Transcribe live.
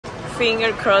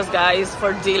finger crossed, guys,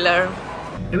 for dealer.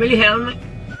 Emily, help me.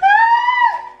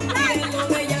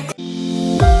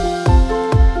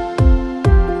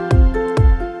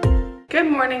 Good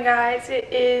morning, guys.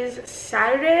 It is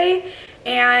Saturday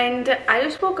and I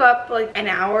just woke up like an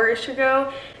hour-ish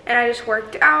ago and I just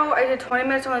worked out. I did 20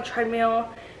 minutes on the treadmill.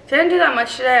 Didn't do that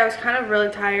much today. I was kind of really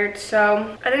tired,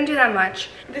 so I didn't do that much.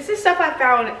 This is stuff I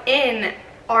found in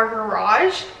our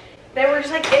garage. They were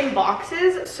just like in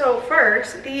boxes. So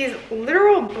first, these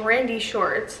literal Brandy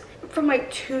shorts from like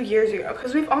 2 years ago,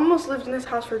 because we've almost lived in this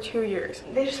house for 2 years.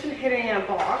 They've just been hidden in a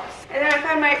box. And then I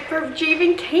found my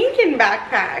Forgiven Kanken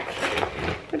backpack,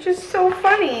 which is so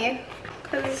funny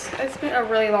because it's been a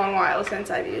really long while since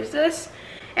I've used this.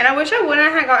 And I wish I wouldn't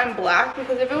have gotten black,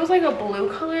 because if it was like a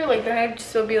blue color, like then it'd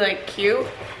still be like cute.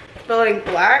 But like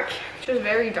black, it's just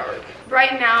very dark.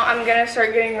 Right now, I'm gonna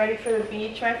start getting ready for the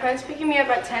beach. My friend's picking me up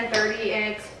at 10:30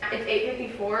 and it's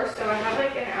 8:54, so I have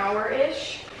like an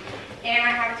hour-ish. And I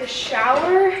have to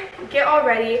shower, get all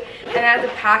ready, and I have to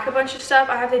pack a bunch of stuff.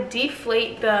 I have to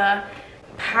deflate the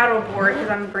paddle board because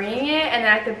I'm bringing it, and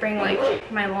then I have to bring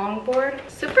like my longboard.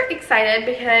 Super excited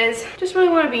because I just really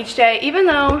want a beach day, even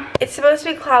though it's supposed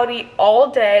to be cloudy all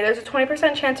day. There's a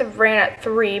 20% chance of rain at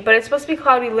 3, but it's supposed to be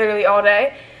cloudy literally all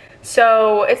day.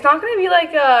 So it's not gonna be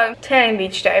like a tanning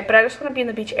beach day, but I just wanna be in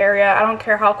the beach area. I don't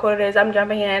care how cold it is, I'm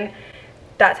jumping in,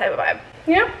 that type of vibe,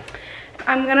 you know?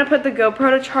 I'm gonna put the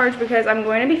GoPro to charge because I'm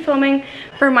going to be filming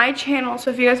for my channel. So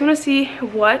if you guys wanna see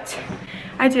what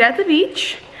I did at the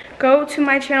beach, go to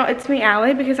my channel, It's Me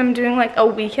Allie, because I'm doing like a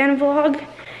weekend vlog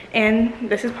and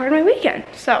this is part of my weekend.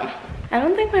 So I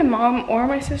don't think my mom or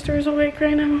my sister is awake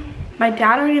right now. My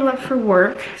dad already left for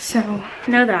work, so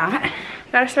know that.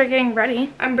 Gotta start getting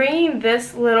ready. I'm bringing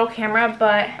this little camera,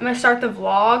 but I'm gonna start the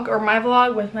vlog, or my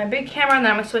vlog, with my big camera, and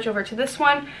then I'm gonna switch over to this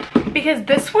one, because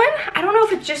this one, I don't know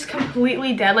if it's just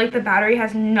completely dead, like the battery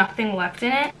has nothing left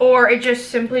in it, or it just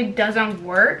simply doesn't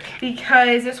work,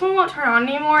 because this one won't turn on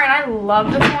anymore, and I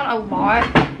love this one a lot.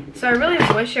 So I really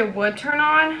wish it would turn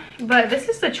on, but this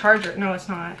is the charger. No, it's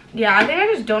not. Yeah, I think I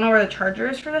just don't know where the charger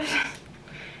is for this.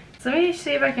 So let me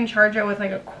see if I can charge it with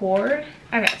like a cord.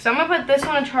 Okay, so I'm gonna put this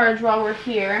one to charge while we're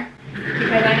here,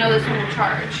 because I know this one will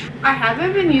charge. I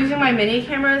haven't been using my mini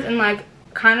cameras in like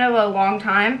kind of a long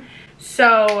time,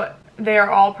 so they are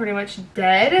all pretty much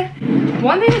dead.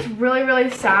 One thing that's really,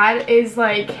 really sad is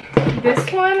like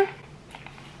this one.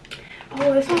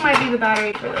 Oh, this one might be the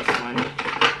battery for this one.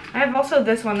 I have also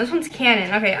this one. This one's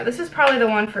Canon. Okay, yeah, this is probably the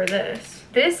one for this.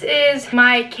 This is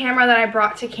my camera that I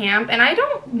brought to camp, and I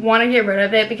don't want to get rid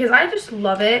of it because I just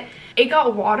love it. It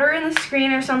got water in the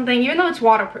screen or something, even though it's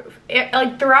waterproof.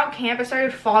 Like throughout camp, it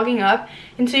started fogging up,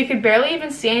 and so you could barely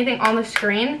even see anything on the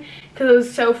screen because it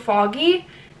was so foggy.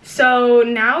 So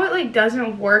now it like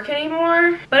doesn't work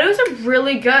anymore, but it was a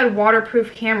really good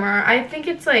waterproof camera. I think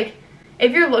it's like,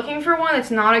 if you're looking for one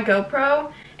that's not a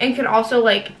GoPro and can also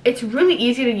like, it's really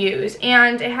easy to use,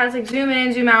 and it has like zoom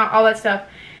in, zoom out, all that stuff.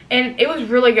 And it was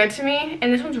really good to me,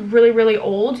 and this one's really, really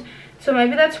old, so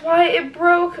maybe that's why it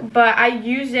broke, but I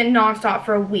used it nonstop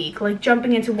for a week, like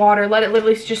jumping into water, let it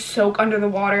literally just soak under the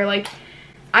water. Like,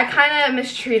 I kind of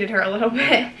mistreated her a little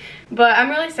bit, but I'm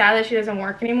really sad that she doesn't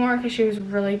work anymore because she was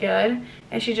really good,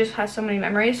 and she just has so many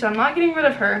memories, so I'm not getting rid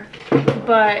of her,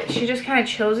 but she just kind of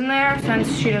chills in there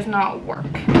since she does not work.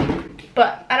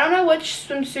 But I don't know which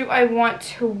swimsuit I want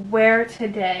to wear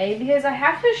today because I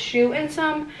have to shoot in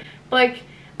some, like,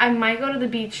 I might go to the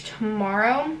beach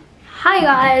tomorrow. Hi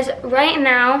guys, right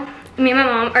now me and my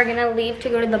mom are gonna leave to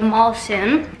go to the mall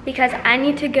soon because I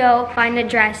need to go find a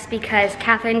dress because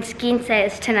Catherine's skiing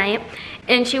is tonight,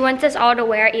 and she wants us all to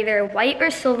wear either white or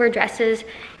silver dresses,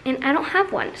 and I don't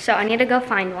have one, so I need to go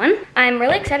find one. I'm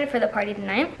really excited for the party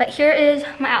tonight, but here is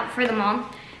my outfit for the mall.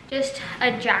 Just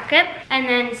a jacket and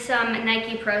then some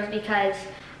Nike Pros because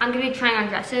I'm gonna be trying on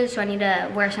dresses, so I need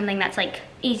to wear something that's like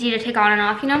easy to take on and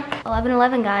off, you know?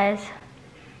 11:11, guys.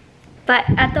 But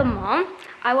at the mall,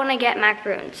 I wanna get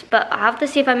macaroons, but I'll have to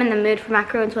see if I'm in the mood for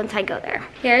macaroons once I go there.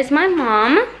 Here's my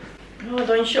mom. Oh,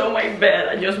 don't show my bed,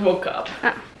 I just woke up.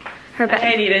 Oh, her bed.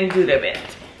 I didn't do the bed.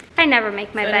 I never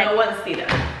make my bed. No one see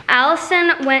that.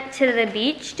 Allison went to the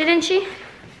beach, didn't she?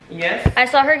 Yes. I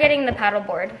saw her getting the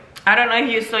paddleboard. I don't know if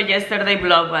you saw yesterday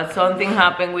vlog, but something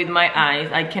happened with my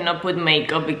eyes. I cannot put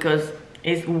makeup because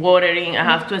it's watering. I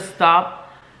have to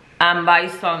stop and buy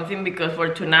something because for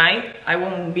tonight I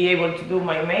won't be able to do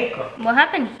my makeup. What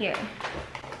happened here?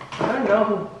 I don't know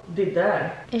who did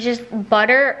that. It's just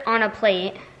butter on a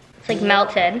plate. It's like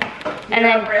melted. And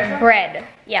then bread.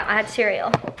 Yeah, I had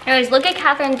cereal. Anyways, look at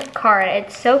Catherine's card.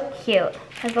 It's so cute.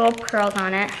 Has little pearls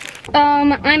on it.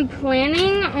 I'm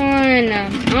planning on,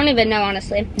 I don't even know,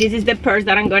 honestly. This is the purse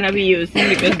that I'm gonna be using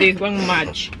because this one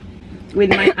match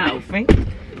with my outfit.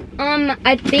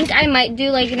 I think I might do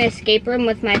like an escape room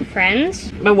with my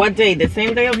friends. But what day? The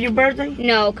same day of your birthday?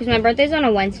 No, because my birthday's on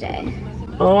a Wednesday.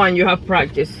 Oh, and you have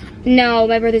practice. No,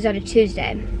 my birthday's on a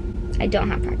Tuesday. I don't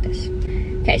have practice.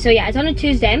 Okay, so yeah, it's on a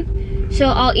Tuesday. So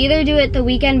I'll either do it the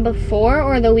weekend before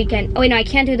or the weekend. Oh wait, no, I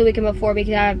can't do it the weekend before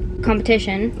because I have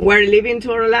competition. We're leaving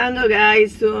to Orlando,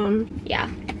 guys, soon. Yeah.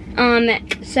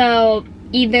 So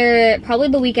either probably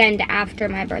the weekend after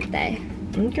my birthday.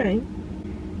 Okay.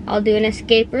 I'll do an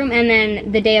escape room, and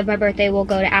then the day of my birthday we'll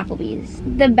go to Applebee's.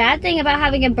 The bad thing about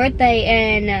having a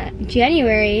birthday in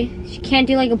January, you can't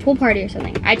do like a pool party or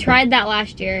something. I tried that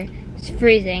last year. It's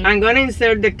freezing. I'm gonna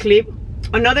insert the clip,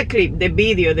 another clip, the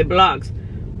video, the vlogs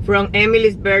from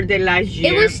Emily's birthday last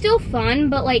year. It was still fun,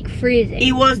 but like freezing.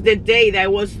 It was the day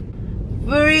that was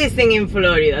freezing in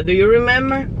Florida. Do you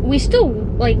remember? We still,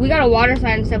 like, we got a water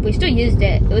slide and stuff. We still used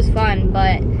it. It was fun,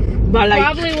 but like,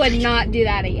 probably would not do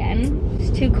that again.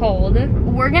 It's too cold.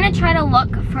 We're gonna try to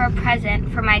look for a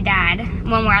present for my dad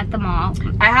when we're at the mall.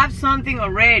 I have something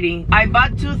already. I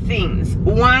bought 2 things.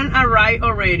 One arrived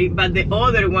already, but the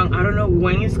other one, I don't know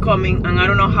when it's coming, and I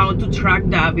don't know how to track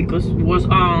that because it was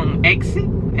on Etsy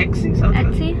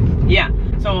something. Etsy? Yeah.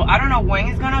 So I don't know when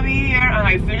it's gonna be here, and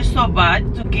I feel so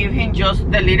bad to give him just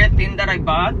the little thing that I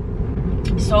bought.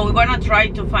 So we're gonna try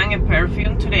to find a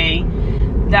perfume today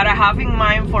that I have in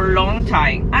mind for a long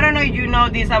time. I don't know if you know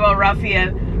this about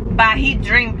Raphael, but he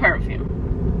drinks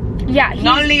perfume. Yeah, he's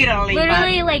not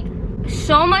literally like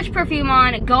so much perfume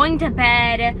on, going to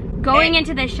bed, going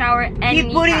into the shower, and he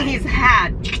put in his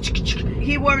hat.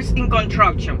 He works in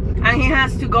construction and he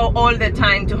has to go all the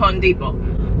time to Home Depot.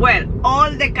 Well,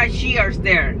 all the cashiers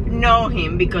there know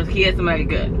him because he smells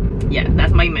good. Yeah,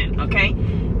 that's my man, okay?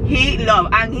 He loves,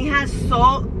 and he has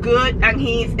so good, and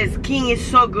his skin is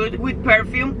so good with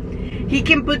perfume. He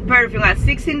can put perfume at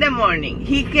 6 in the morning.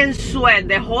 He can sweat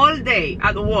the whole day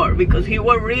at work because he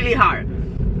worked really hard.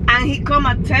 And he come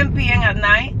at 10 p.m. at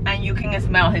night and you can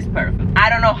smell his perfume. I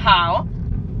don't know how,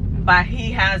 but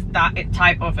he has that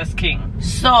type of skin.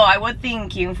 So I was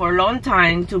thinking for a long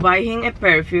time to buy him a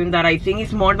perfume that I think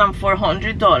is more than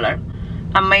 $400.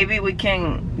 And maybe we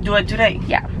can do it today.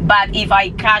 Yeah. But if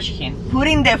I catch him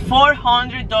putting the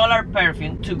 $400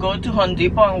 perfume to go to Home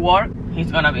Depot and work,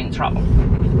 he's gonna be in trouble.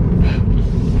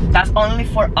 That's only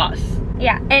for us.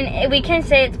 Yeah, and we can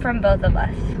say it's from both of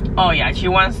us. Oh yeah, she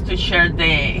wants to share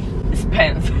the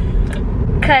expense.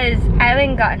 Cause I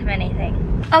haven't gotten him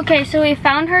anything. Okay, so we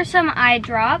found her some eye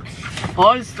drops.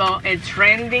 Also, a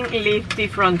trending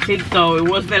lipstick from TikTok. It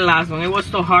was the last one. It was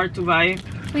so hard to buy.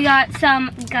 We got some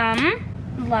gum.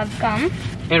 Love gum.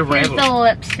 Here's the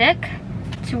lipstick.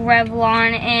 It's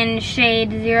Revlon in shade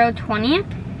 020.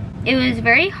 It was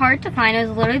very hard to find. It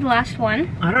was literally the last one.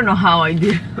 I don't know how I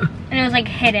did. And it was like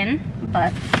hidden,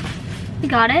 but we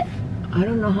got it. I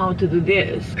don't know how to do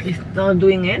this. It's not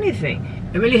doing anything.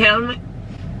 Emily, help me.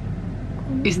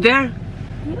 Is there?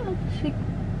 Yeah, it's like,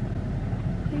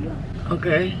 there you go.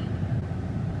 Okay.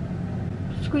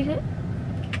 Squeeze it.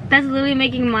 That's literally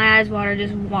making my eyes water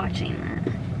just watching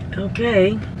that.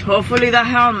 Okay. Hopefully that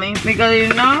helped me because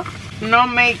if not, no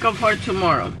makeup for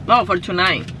tomorrow. No, for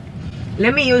tonight.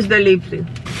 Let me use the lipstick.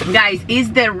 Guys, it's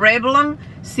the Revlon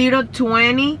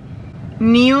 020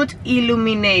 Nude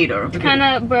Illuminator. It's kind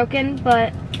of broken,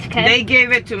 but it's okay. They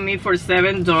gave it to me for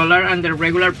 $7 and the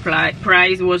regular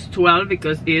price was $12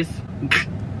 because it's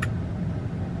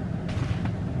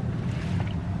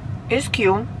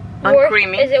cute and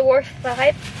creamy. Is it worth the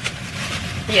hype?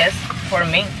 Yes, for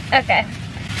me. Okay.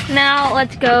 Now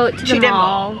let's go to the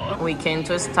mall. We came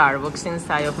to a Starbucks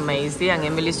inside of Macy and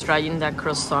Emily's trying that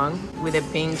croissant with a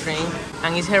pink drink.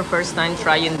 And it's her first time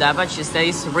trying that, but she said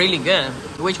it's really good.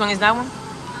 Which one is that one?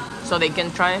 So they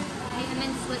can try it? Ham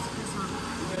and Swiss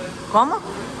croissant. ¿Cómo?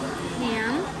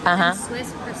 Ham and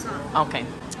Swiss croissant. Okay.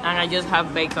 And I just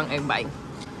have bacon egg bite.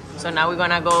 So now we're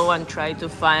gonna go and try to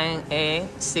find a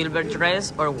silver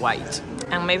dress or white.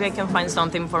 And maybe I can find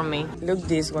something for me. Look,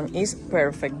 this one is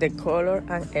perfect, the color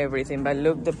and everything. But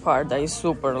look, the part that is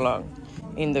super long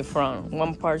in the front.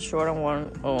 One part short and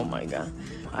one, oh my God.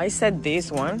 I said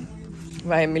this one,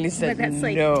 but Emily said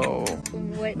no.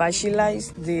 What? But she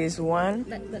likes this one,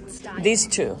 these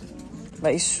two.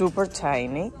 But it's super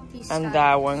tiny. And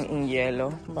that one in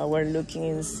yellow. But we're looking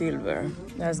in silver.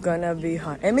 That's gonna be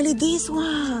hard. Emily, this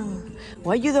one.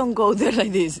 Why you don't go there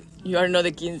like this? You are not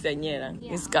the quinceañera.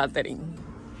 Yeah. It's Catherine.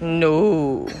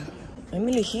 No.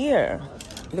 Emily, here.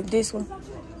 Look this one.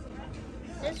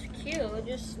 It's cute,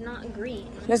 just not green.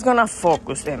 Let's gonna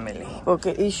focus, Emily.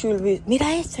 Okay, it should be. Mira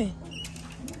este.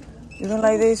 You don't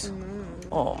like this?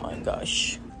 Oh my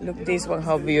gosh. Look this one,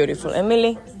 how beautiful.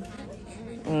 Emily?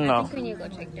 No. I think we need to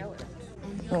go check that one.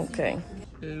 Okay.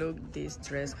 Look this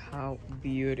dress, how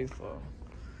beautiful.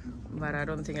 But I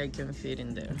don't think I can fit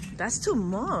in there. That's too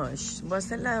much. Va a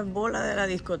ser la bola de la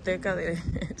discoteca de...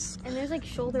 And there's like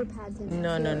shoulder pads in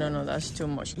No, no, no, no, that's too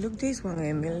much. Look this one,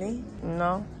 Emily.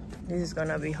 No, this is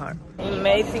gonna be hard.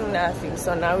 Amazing nothing.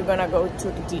 So now we're gonna go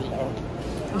to the dealer.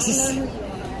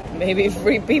 Maybe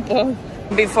 3 people.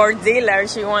 Before dealer,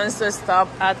 she wants to stop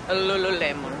at a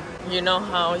Lululemon. You know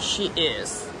how she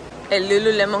is. A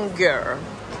Lululemon girl.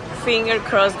 Finger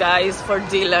crossed, guys, for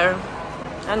dealer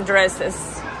and dresses.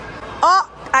 Oh,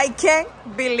 I can't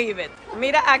believe it.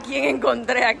 Mira a quién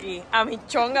encontré aquí. A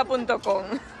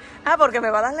michonga.com. Ah, porque me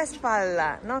va a dar la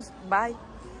espalda. No, bye.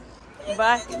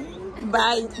 Bye.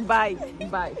 Bye. Bye.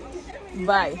 Bye.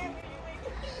 Bye.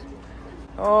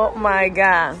 Oh my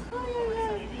God.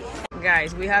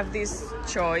 Guys, we have this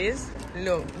choice.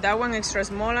 Look, that one extra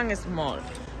small and small.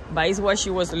 But it's what she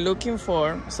was looking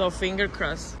for. So finger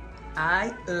crossed.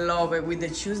 I love it with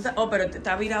the shoes. Oh, pero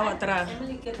está virado atrás.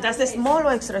 That's the small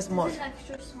or extra small?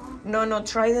 Extra small. No, no,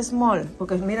 try the small.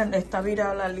 Porque miren, está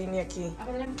virada la línea aquí.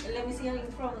 Let me see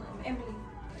in front, Emily.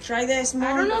 Try the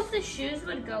small. I don't know if the shoes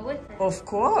would go with it. Of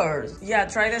course. Yeah,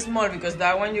 try the small because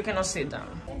that one you cannot sit down.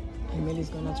 Emily's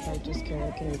gonna try to scare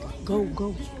her. Go,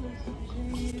 go.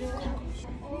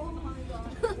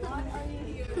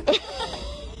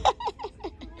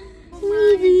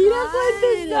 Mira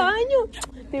cuántos años.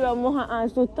 Te íbamos a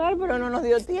asustar, pero no nos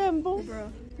dio tiempo.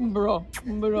 Bro.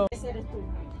 Ese eres tú.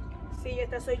 Sí,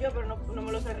 esta soy yo, pero no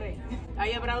me lo cerré.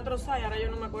 Ahí habrá otro size, ahora yo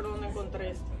no me acuerdo dónde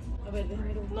encontré este. A ver,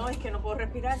 déjame ver. No, es que no puedo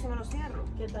respirar si me lo cierro.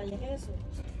 ¿Qué talla es eso?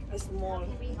 Small.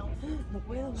 No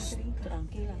puedo, Catherine,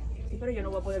 tranquila. Sí, pero yo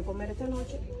no voy a poder comer esta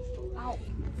noche. Au.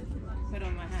 Pero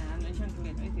ando en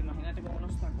chancleta, imagínate con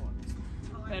unos tacones.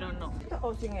 Pero no.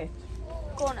 ¿O sin esto?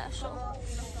 Con eso.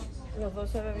 Los dos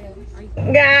se ven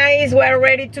bien. Guys, we're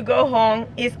ready to go home.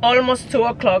 It's almost 2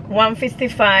 o'clock,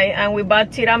 1:55, and we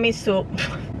bought tiramisu.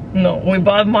 No, we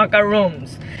bought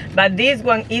macaroons. But this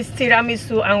one is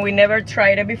tiramisu, and we never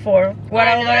tried it before. What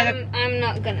other? I'm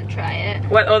not gonna try it.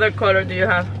 What other color do you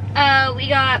have?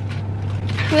 We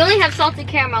only have salted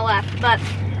caramel left, but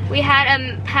we had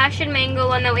a passion mango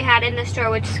one that we had in the store,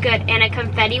 which is good, and a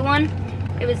confetti one.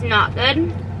 It was not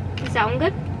good. Is that one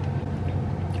good?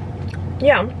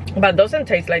 Yeah, but doesn't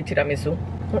taste like tiramisu.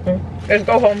 Let's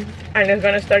go home and let's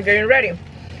gonna start getting ready.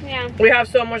 Yeah. We have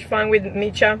so much fun with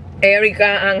Micha, Erica,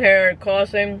 and her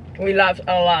cousin. We laughed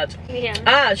a lot. Yeah.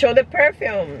 Ah, show the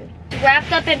perfume.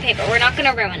 Wrapped up in paper. We're not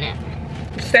gonna ruin it.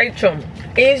 Stay tuned.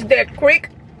 It's the Creek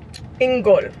in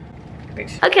Gold.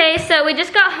 Peace. Okay, so we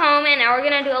just got home and now we're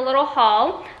gonna do a little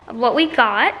haul of what we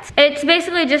got. It's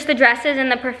basically just the dresses and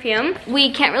the perfume.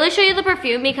 We can't really show you the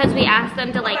perfume because we asked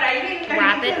them to like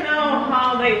wrap it. I don't know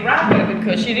how they wrap it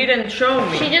because she didn't show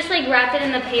me. She just like wrapped it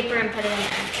in the paper and put it in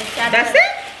there. That's it?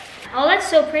 Oh, that's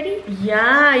so pretty.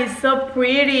 Yeah, it's so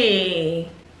pretty.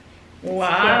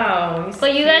 Wow. It's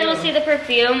But you guys will cute. see the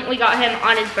perfume we got him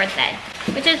on his birthday,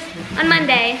 which is on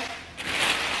Monday,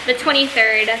 the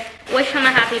 23rd. Wish him a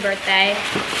happy birthday.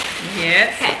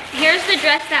 Yes. Okay, here's the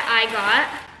dress that I got.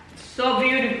 So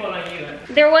beautiful on you.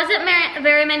 There wasn't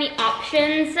very many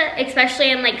options,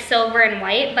 especially in like silver and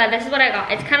white, but this is what I got.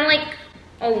 It's kind of like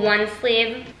a 1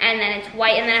 sleeve, and then it's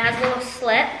white, and then it has a little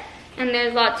slit, and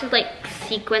there's lots of like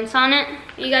sequins on it.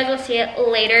 You guys will see it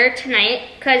later tonight,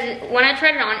 because when I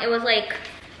tried it on, it was like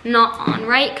not on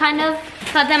right, kind of.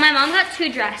 But then my mom got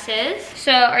 2 dresses.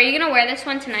 So are you gonna wear this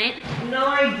one tonight? No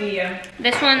idea.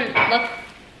 This one, look.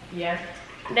 Yes.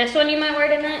 This one you might wear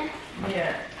tonight?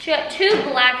 Yeah. She got 2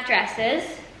 black dresses.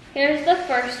 Here's the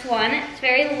first one. It's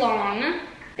very long. I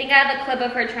think I have a clip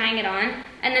of her trying it on.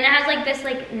 And then it has like this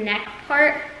like neck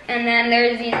part. And then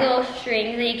there's these little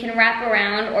strings that you can wrap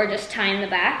around or just tie in the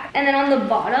back. And then on the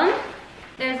bottom,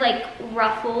 there's like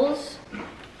ruffles.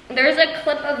 There's a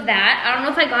clip of that. I don't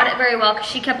know if I got it very well because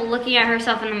she kept looking at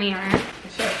herself in the mirror.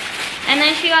 Sure. And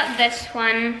then she got this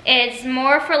one. It's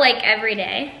more for like every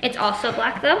day. It's also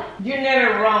black though. You're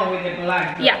never wrong with the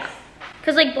black dress. Yeah.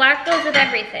 Because like black goes with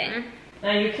everything.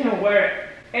 And you can wear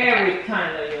it every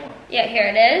time that you want. Yeah, here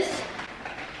it is.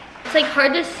 It's like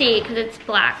hard to see because it's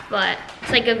black, but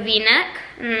it's like a V-neck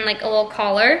and like a little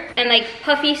collar and like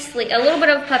puffy sleeve, a little bit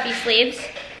of puffy sleeves,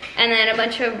 and then a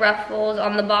bunch of ruffles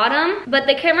on the bottom. But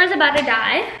the camera's about to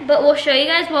die, but we'll show you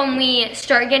guys when we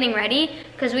start getting ready,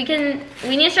 because we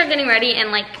need to start getting ready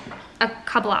in like a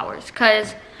couple hours,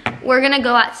 because We're gonna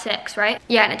go at 6, right?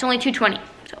 Yeah, and it's only 2:20.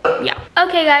 So, yeah.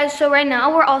 Okay, guys, so right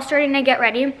now we're all starting to get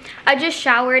ready. I just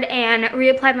showered and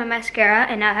reapplied my mascara,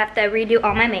 and now I have to redo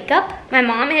all my makeup. My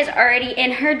mom is already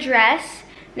in her dress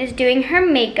and is doing her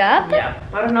makeup. Yeah,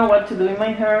 I don't know what to do in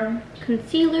my hair.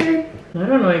 Concealer. I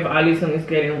don't know if Allison is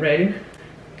getting ready.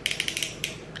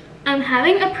 I'm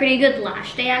having a pretty good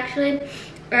lash day, actually.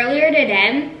 Earlier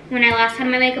today, when I last had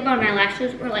my makeup on, my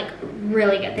lashes were like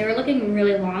really good. They were looking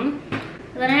really long.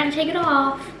 But then I had to take it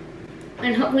off.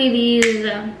 And hopefully these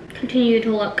continue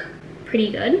to look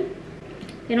pretty good.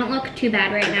 They don't look too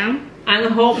bad right now. I'm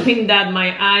hoping that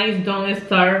my eyes don't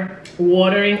start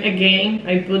watering again.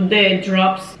 I put the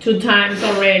drops 2 times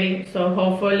already, so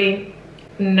hopefully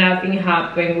nothing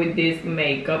happened with this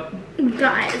makeup.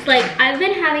 Guys, like I've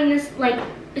been having this, like,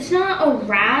 it's not a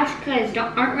rash because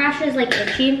aren't rashes like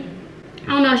itchy? I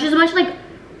don't know, it's just a bunch of like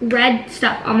red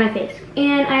stuff on my face.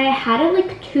 And I had it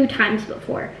like 2 times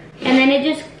before. And then it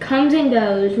just comes and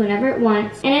goes whenever it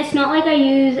wants. And it's not like I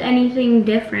use anything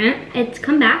different. It's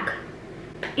come back.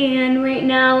 And right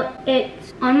now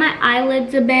it's on my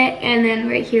eyelids a bit and then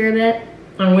right here a bit.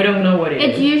 And we don't know what it is.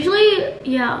 It's usually,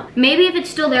 yeah. Maybe if it's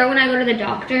still there when I go to the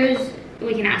doctors,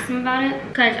 we can ask them about it.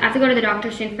 Because I have to go to the doctor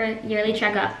soon for a yearly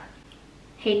checkup.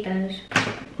 Hate those.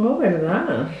 Oh,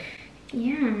 verdad.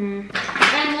 Yeah.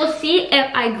 And we'll see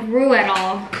if I grew at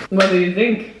all. What do you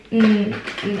think?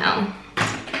 No.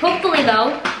 Hopefully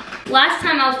though, last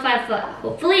time I was 5 foot.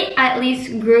 Hopefully I at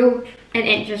least grew an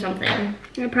inch or something.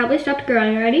 I probably stopped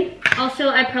growing already. Also,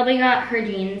 I probably got her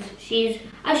jeans.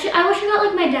 I wish I got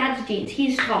like my dad's jeans.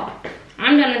 He's tall.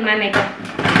 I'm done with my makeup.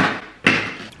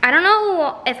 I don't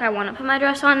know if I want to put my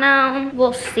dress on now.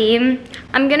 We'll see.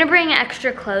 I'm gonna bring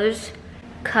extra clothes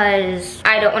because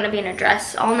I don't want to be in a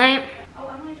dress all night. Oh,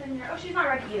 Emily's in here. Oh, she's not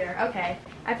ready either. Okay,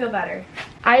 I feel better.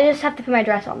 I just have to put my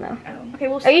dress on though. Oh. Okay,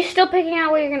 well. Are you still picking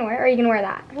out what you're gonna wear, or are you gonna wear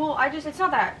that? Well, it's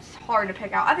not that hard to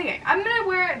pick out. I think I'm gonna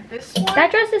wear this one.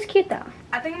 That dress is cute though.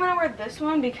 I think I'm gonna wear this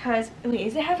one because, wait,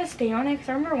 does it have a stain on it? Because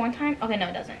I remember one time, okay, no,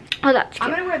 it doesn't. Oh, that's cute. I'm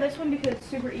gonna wear this one because it's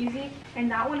super easy, and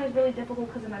that one is really difficult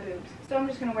because of my boobs. So I'm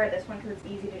just gonna wear this one because it's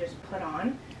easy to just put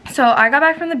on. So I got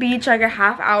back from the beach like a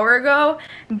half hour ago,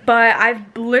 but I've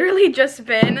literally just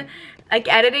been like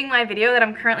editing my video that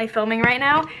I'm currently filming right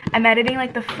now. I'm editing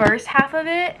like the first half of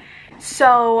it.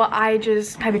 So I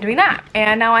just have been doing that.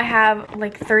 And now I have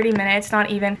like 30 minutes,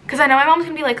 not even. Because I know my mom's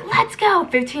gonna be like, let's go,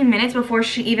 15 minutes before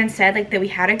she even said like that we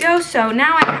had to go. So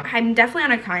now I'm definitely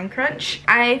on a time crunch.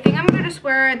 I think I'm gonna just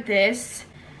wear this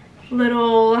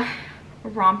little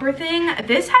romper thing.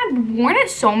 This, I've worn it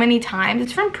so many times.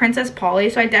 It's from Princess Polly,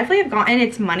 so I definitely have gotten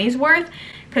its money's worth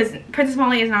because Princess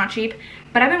Polly is not cheap.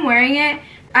 But I've been wearing it.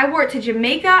 I wore it to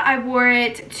Jamaica. I wore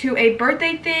it to a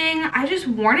birthday thing. I just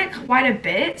worn it quite a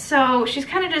bit. So she's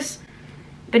kind of just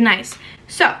been nice.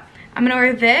 So I'm gonna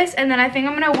wear this, and then I think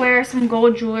I'm gonna wear some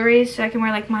gold jewelry so I can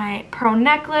wear like my pearl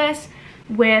necklace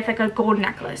with like a gold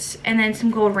necklace and then some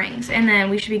gold rings, and then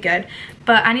we should be good.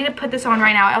 But I need to put this on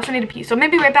right now. I also need to pee, so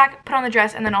maybe right back, put on the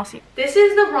dress, and then I'll see. This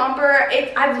is the romper.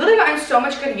 I've literally gotten so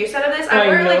much good use out of this. I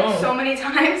wear it like so many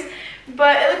times,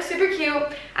 but it looks super cute.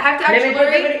 I have to add jewelry.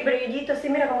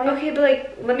 Okay, but like,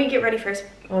 let me get ready first.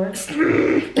 I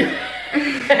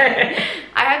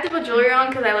have to put jewelry on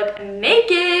because I look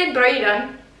naked. But are you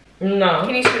done? No.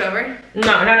 Can you scoot over? No,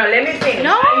 let me finish.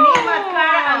 No. I need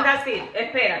mascara and that's it.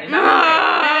 Espérate. No.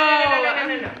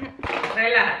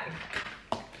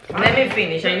 Relájate. Let me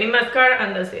finish. I need mascara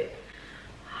and that's it.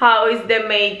 How is the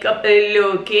makeup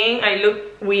looking? I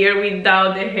look weird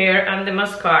without the hair and the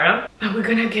mascara. But we're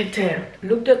gonna get there.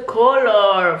 Look the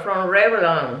color from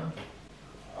Revlon.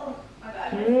 Oh, my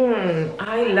bad.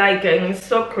 I like it. It's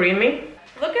so creamy.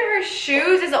 Look at her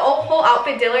shoes. Is the whole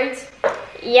outfit Dillard's?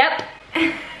 Yep.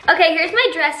 Okay, here's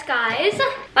my dress, guys.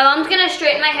 My mom's gonna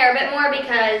straighten my hair a bit more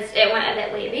because it went a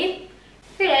bit wavy.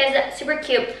 Here it is, super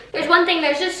cute. There's one thing,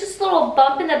 there's just this little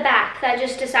bump in the back that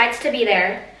just decides to be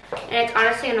there. And it's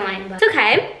honestly annoying, but it's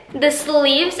okay. The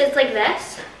sleeves, it's like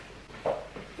this.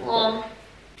 Well,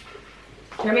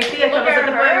 Ya mi tía, ¿esto no se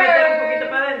te puede meter un poquito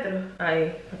para adentro?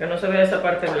 Ahí, para que no se vea esa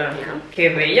parte blanca. Qué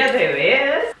bella te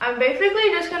ves. I'm basically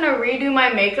just gonna redo my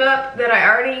makeup that I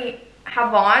already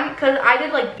have on because I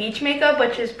did like beach makeup,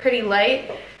 which is pretty light.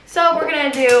 So we're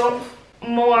gonna do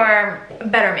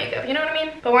better makeup, you know what I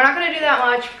mean? But we're not gonna do that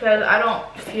much because I don't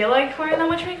feel like wearing that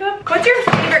much makeup. What's your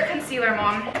favorite concealer,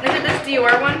 Mom? Is it this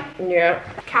Dior one? Yeah.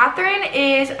 Catherine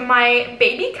is my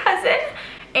baby cousin,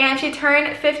 and she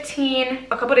turned 15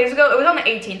 a couple days ago. It was on the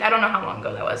 18th. I don't know how long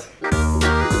ago that was.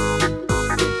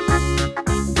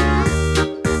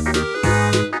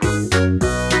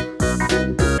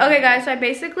 Okay guys, so I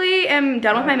basically am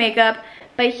done with my makeup,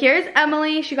 Like, here's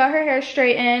Emily. She got her hair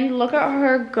straightened. Look at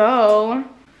her go.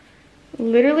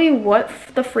 Literally, what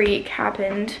the freak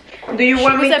happened? Do you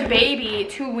want me to... She was a baby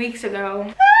 2 weeks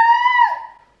ago.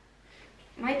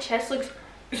 My chest looks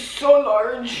so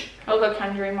large. Oh, look,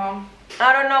 Kendra, Mom.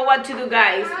 I don't know what to do,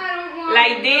 guys.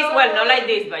 Like this, well, not like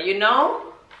this, but you know.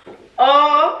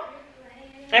 Oh,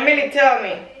 Emily, tell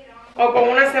me. O con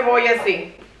una cebolla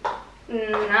así.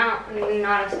 No, not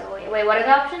a cebolla. Wait, what are the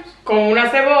options? Con una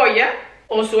cebolla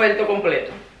o suelto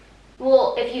completo.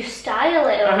 Well, if you style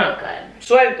it, it'll look good.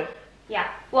 Suelto. Yeah.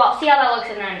 Well, see how that looks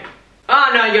and then...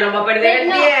 Oh, no, yo no voy a perder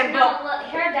el tiempo. No, look,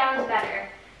 hair down is better.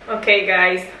 Okay,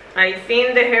 guys. I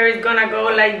think the hair is gonna go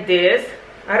like this.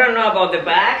 I don't know about the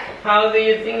back. How do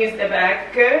you think is the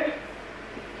back? Good?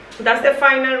 That's the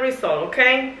final result,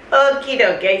 okay? Okie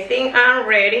dokie, I think I'm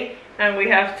ready and we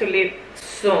have to leave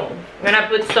soon. I'm gonna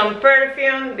put some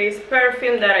perfume, this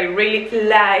perfume that I really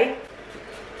like.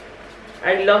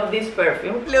 I love this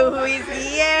perfume. Look who is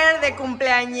here, the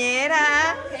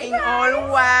Quinceañera in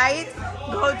all white.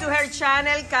 Go to her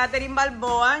channel, Catherine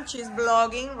Balboa. She's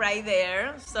vlogging right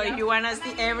there. So if you wanna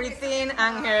see everything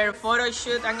and her photo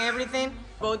shoot and everything,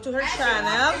 go to her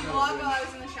channel.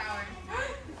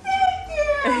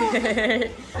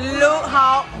 Look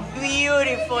how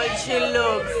beautiful she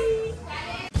looks.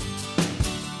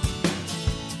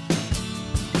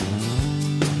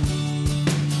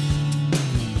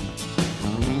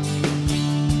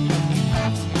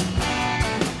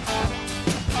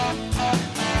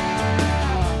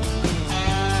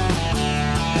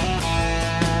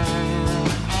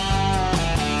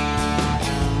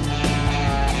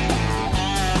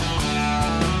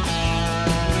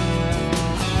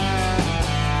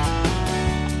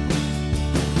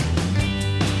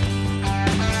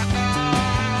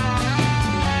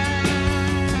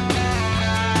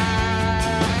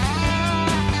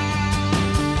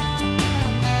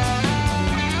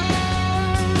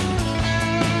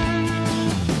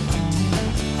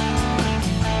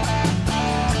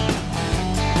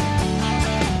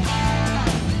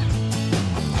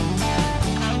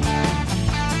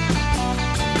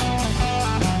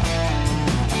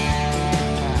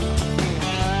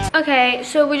 Okay,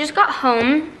 so we just got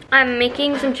home. I'm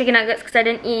making some chicken nuggets because I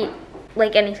didn't eat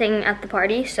like anything at the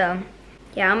party. So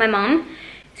yeah, my mom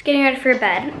is getting ready for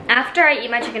bed. After I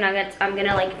eat my chicken nuggets, I'm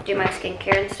gonna like do my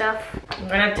skincare and stuff. I'm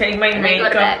gonna take my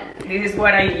makeup. This is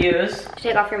what I use.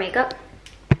 Take off your makeup?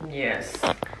 Yes.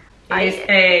 It's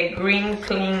a green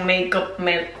clean makeup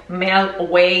melt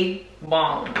away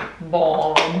balm.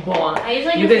 I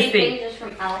usually just take things just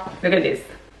from e.l.f. Look at this.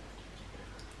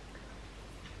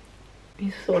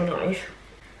 It's so nice.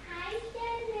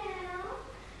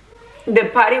 The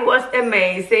party was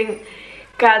amazing.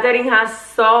 Catherine has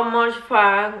so much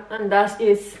fun, and that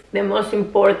is the most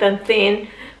important thing.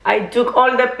 I took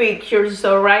all the pictures,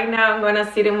 so right now I'm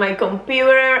gonna sit in my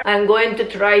computer. I'm going to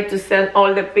try to send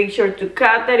all the pictures to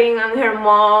Catherine and her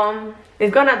mom.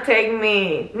 It's gonna take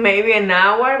me maybe an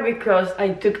hour because I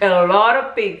took a lot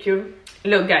of pictures.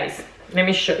 Look, guys, let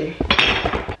me show you.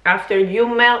 After you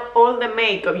melt all the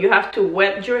makeup, you have to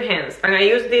wet your hands. And I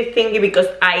use this thingy because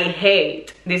I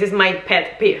hate, this is my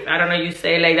pet peeve. I don't know you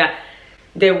say it like that.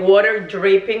 The water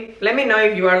dripping. Let me know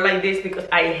if you are like this because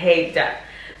I hate that.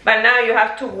 But now you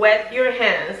have to wet your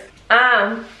hands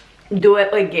and do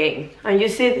it again. And you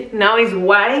see, now it's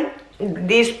white.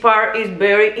 This part is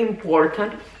very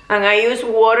important. And I use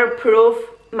waterproof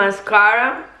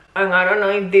mascara. And I don't know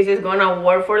if this is gonna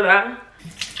work for that.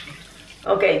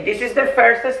 Okay, this is the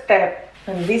first step,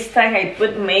 and this time I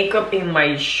put makeup in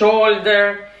my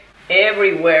shoulder,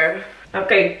 everywhere.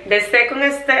 Okay, the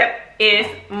second step is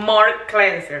more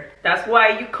cleanser. That's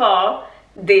why you call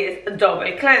this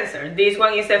double cleanser. This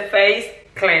one is a face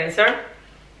cleanser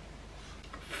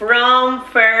from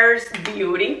First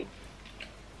Beauty.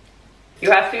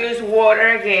 You have to use water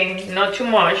again, not too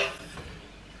much,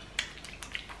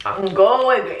 and go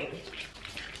again.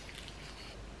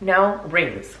 Now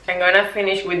rinse. I'm gonna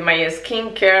finish with my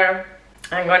skincare.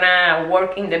 I'm gonna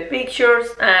work in the pictures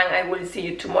and I will see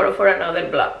you tomorrow for another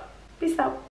vlog. Peace out.